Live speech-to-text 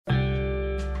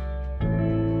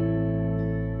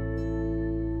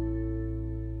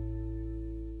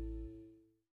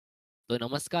तो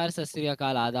नमस्कार, सत श्री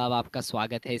अकाल, आदाब। आपका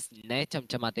स्वागत है इस नए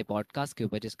चमचमाते पॉडकास्ट के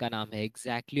ऊपर जिसका नाम है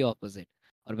एग्जैक्टली ऑपोजिट।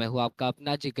 और मैं हूँ आपका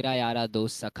अपना जिगरा यारा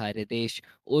दोस्त सखा रितेश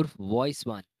उर्फ वॉइस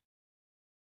वन।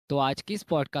 तो आज की इस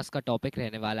पॉडकास्ट का टॉपिक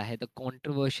रहने वाला है the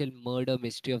controversial murder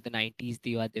mystery of the 90s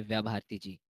दिवा दिव्या भारती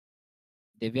जी।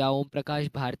 Divya Om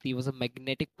Prakash Bharti was a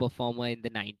magnetic performer in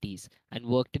the 90s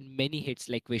and worked in many hits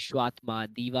like Vishwatma,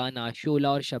 Deewana,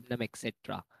 Shola or Shabnam,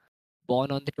 etc.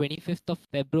 Born on the 25th of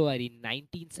February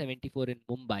 1974 in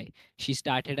Mumbai, she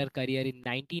started her career in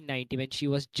 1990 when she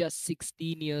was just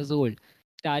 16 years old,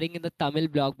 starring in the Tamil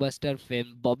blockbuster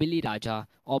film Bobbili Raja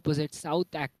opposite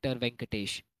South actor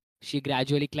Venkatesh. She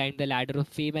gradually climbed the ladder of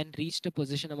fame and reached a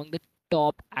position among the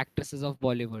top actresses of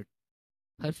Bollywood.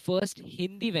 Her first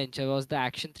Hindi venture was the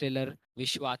action thriller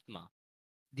Vishwatma.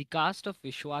 The cast of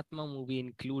Vishwatma movie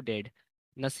included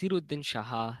Nasiruddin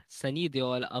Shah, Sunny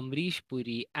Deol, Amrish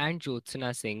Puri, and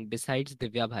Jyotsna Singh, besides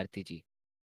Divya Bharti ji.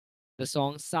 The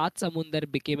song Sat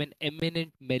Samundar became an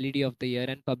eminent melody of the year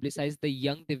and publicized the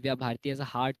young Divya Bharti as a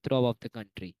heartthrob of the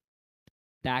country.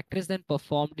 The actress then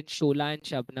performed in Shola and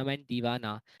Shabnam and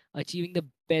Divana, achieving the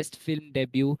Best Film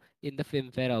debut in the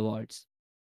Filmfare Awards.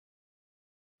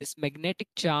 This magnetic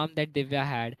charm that Divya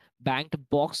had banked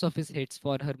box office hits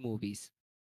for her movies.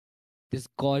 This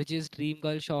gorgeous dream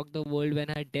girl shocked the world when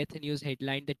her death news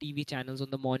headlined the TV channels on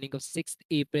the morning of 6th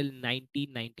April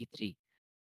 1993.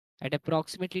 At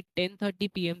approximately 10:30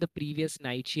 p.m. the previous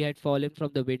night, she had fallen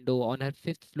from the window on her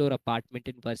fifth floor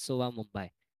apartment in Versova, Mumbai.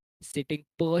 Sitting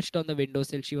perched on the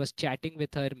windowsill, she was chatting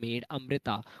with her maid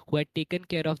Amrita, who had taken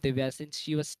care of Divya since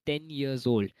she was 10 years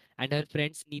old, and her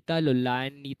friends Neeta Lulla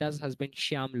and Neeta's husband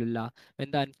Shyam Lulla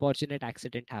when the unfortunate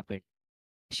accident happened.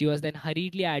 She was then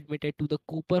hurriedly admitted to the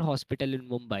Cooper Hospital in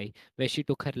Mumbai, where she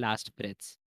took her last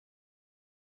breaths.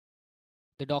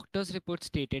 The doctor's report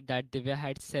stated that Divya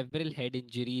had several head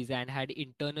injuries and had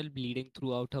internal bleeding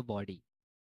throughout her body.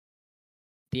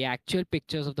 The actual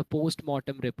pictures of the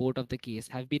post-mortem report of the case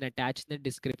have been attached in the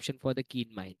description for the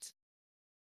keen minds.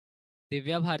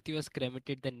 Divya Bharti was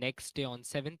cremated the next day on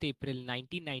 7th April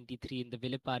 1993 in the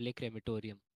Vileparle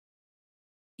crematorium.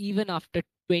 Even after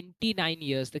 29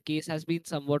 years, the case has been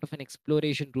somewhat of an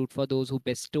exploration route for those who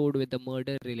bestowed with the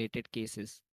murder related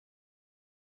cases.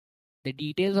 The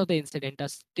details of the incident are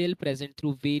still present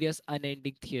through various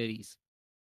unending theories.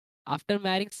 After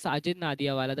marrying Sajid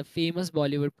Nadiawala, the famous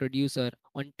Bollywood producer,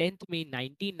 on 10th May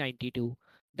 1992,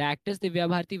 the actress Divya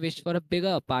Bharti wished for a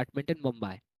bigger apartment in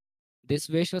Mumbai. This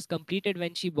wish was completed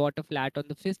when she bought a flat on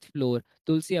the fifth floor,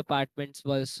 Tulsi Apartments,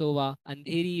 Versova,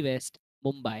 Andheri West,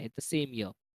 Mumbai, the same year.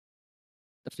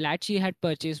 The flat she had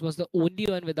purchased was the only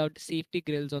one without safety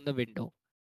grills on the window.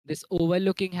 This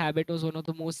overlooking habit was one of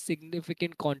the most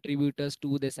significant contributors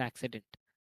to this accident.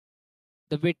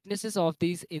 The witnesses of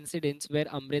these incidents were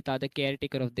Amrita, the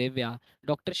caretaker of Divya,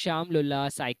 Dr. Shyam Lulla, a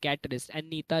psychiatrist,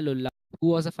 and Neeta Lulla, who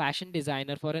was a fashion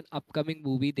designer for an upcoming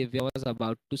movie Divya was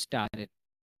about to star in.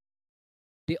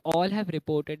 They all have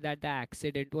reported that the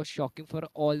accident was shocking for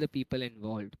all the people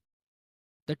involved.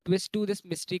 The twist to this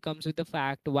mystery comes with the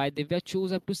fact why Divya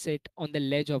chose up to sit on the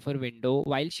ledge of her window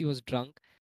while she was drunk,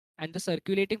 and the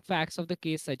circulating facts of the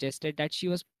case suggested that she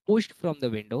was pushed from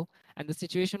the window and the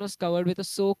situation was covered with a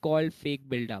so called fake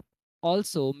build-up.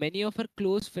 Also, many of her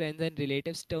close friends and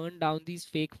relatives turned down these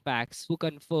fake facts, who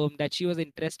confirmed that she was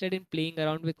interested in playing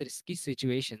around with risky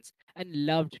situations and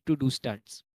loved to do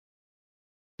stunts.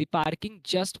 The parking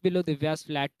just below Divya's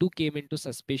flat too came into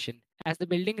suspicion, as the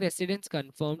building residents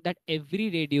confirmed that every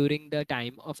day during the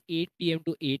time of 8 p.m.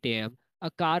 to 8 a.m.,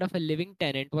 a car of a living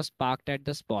tenant was parked at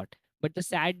the spot. But the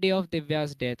sad day of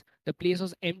Divya's death, the place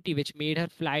was empty, which made her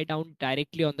fly down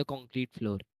directly on the concrete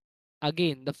floor.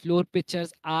 Again, the floor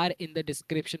pictures are in the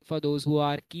description for those who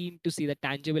are keen to see the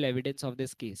tangible evidence of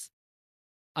this case.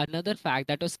 Another fact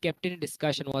that was kept in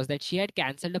discussion was that she had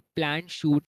cancelled a planned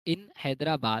shoot in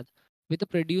Hyderabad with a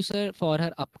producer for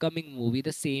her upcoming movie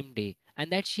the same day,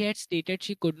 and that she had stated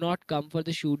she could not come for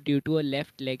the shoot due to a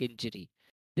left leg injury.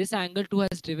 This angle too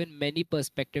has driven many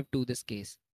perspectives to this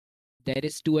case. There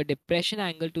is too a depression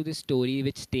angle to this story,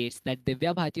 which states that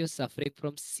Divya Bharti was suffering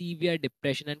from severe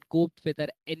depression and coped with her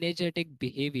energetic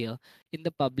behavior in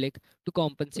the public to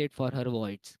compensate for her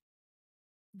voids.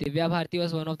 Divya Bharti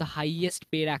was one of the highest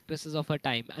paid actresses of her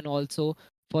time, and also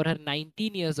for her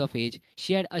 19 years of age,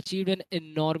 she had achieved an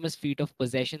enormous feat of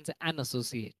possessions and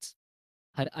associates.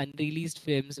 Her unreleased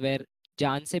films were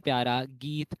Jaan Se Pyara,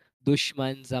 Geet,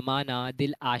 Dushman, Zamana,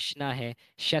 Dil Ashna Hai,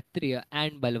 Kshatriya,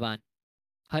 and Balwan.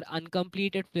 Her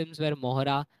uncompleted films were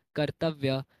Mohra,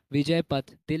 Kartavya, Vijay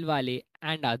Path, Dilwale,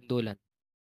 and Andolan.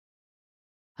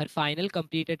 Her final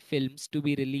completed films to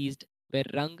be released were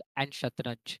Rang and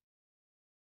Shatranj.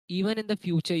 Even in the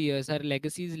future years, her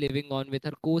legacy is living on with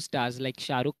her co-stars like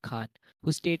Shah Rukh Khan,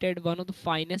 who stated one of the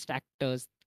finest actors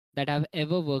that I've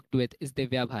ever worked with is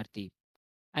Divya Bharti,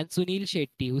 and Sunil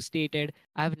Shetty, who stated,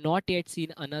 I have not yet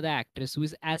seen another actress who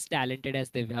is as talented as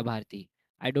Divya Bharti.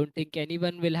 I don't think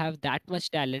anyone will have that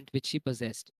much talent which she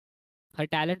possessed. Her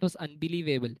talent was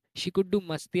unbelievable. She could do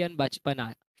masti and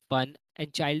bachpana, fun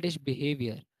and childish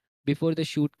behavior before the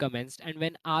shoot commenced, and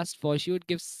when asked for, she would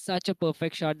give such a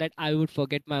perfect shot that I would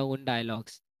forget my own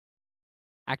dialogues.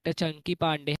 Actor Chunky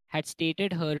Pandey had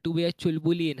stated her to be a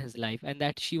chulbuli in his life and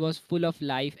that she was full of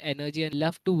life, energy, and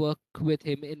loved to work with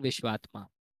him in Vishwatma.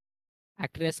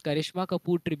 Actress Karishma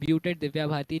Kapoor tributed Divya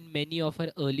Bharti in many of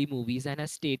her early movies and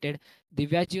has stated,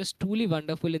 Divya ji was truly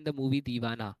wonderful in the movie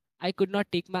Deewana. I could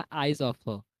not take my eyes off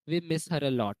her. We miss her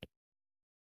a lot.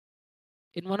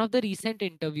 In one of the recent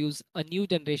interviews, a new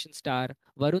generation star,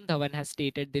 Varun Dhawan, has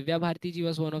stated Divya Bharti ji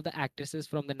was one of the actresses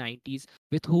from the 90s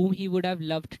with whom he would have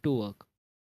loved to work.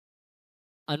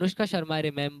 Anushka Sharma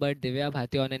remembered Divya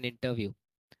Bharti on an interview.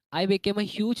 I became a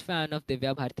huge fan of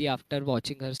Divya Bharti after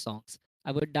watching her songs.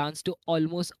 I would dance to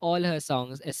almost all her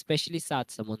songs, especially Sat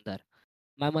Samundar.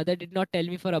 My mother did not tell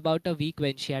me for about a week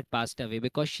when she had passed away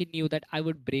because she knew that I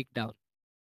would break down.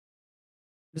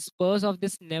 The spurs of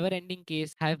this never ending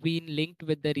case have been linked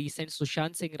with the recent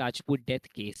Sushant Singh Rajput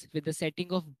death case, with the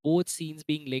setting of both scenes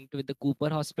being linked with the Cooper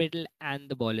Hospital and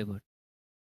the Bollywood.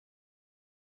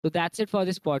 तो that's it for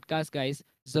this podcast guys.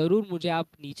 ज़रूर मुझे आप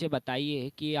नीचे बताइए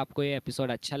कि आपको ये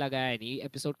episode अच्छा लगा है नहीं।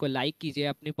 एपिसोड को लाइक कीजिए,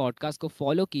 अपने पॉडकास्ट को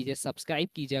फॉलो कीजिए, सब्सक्राइब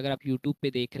कीजिए अगर आप यूट्यूब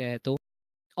पे देख रहे हैं तो।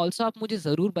 ऑल्सो आप मुझे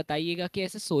ज़रूर बताइएगा कि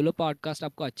ऐसे सोलो पॉडकास्ट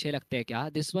आपको अच्छे लगते हैं क्या।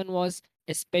 This one was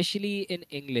specially in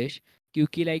English,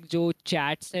 क्योंकि लाइक जो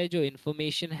चैट्स है, जो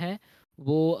इन्फॉर्मेशन है,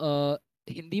 वो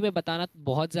हिंदी में बताना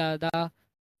बहुत ज़्यादा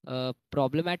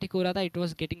प्रॉब्लमैटिक हो रहा था। It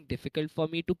was getting difficult for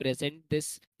me to present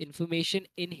this information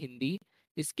in Hindi.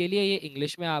 इसके लिए ये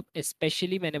इंग्लिश में आप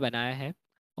स्पेशली मैंने बनाया है।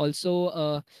 ऑल्सो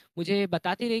मुझे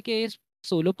बताते रहे कि ये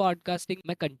सोलो पॉडकास्टिंग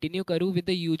मैं कंटिन्यू करूँ with the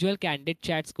usual candid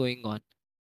chats going on.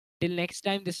 Till next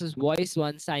time, this is voice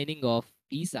one signing off.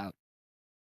 Peace out.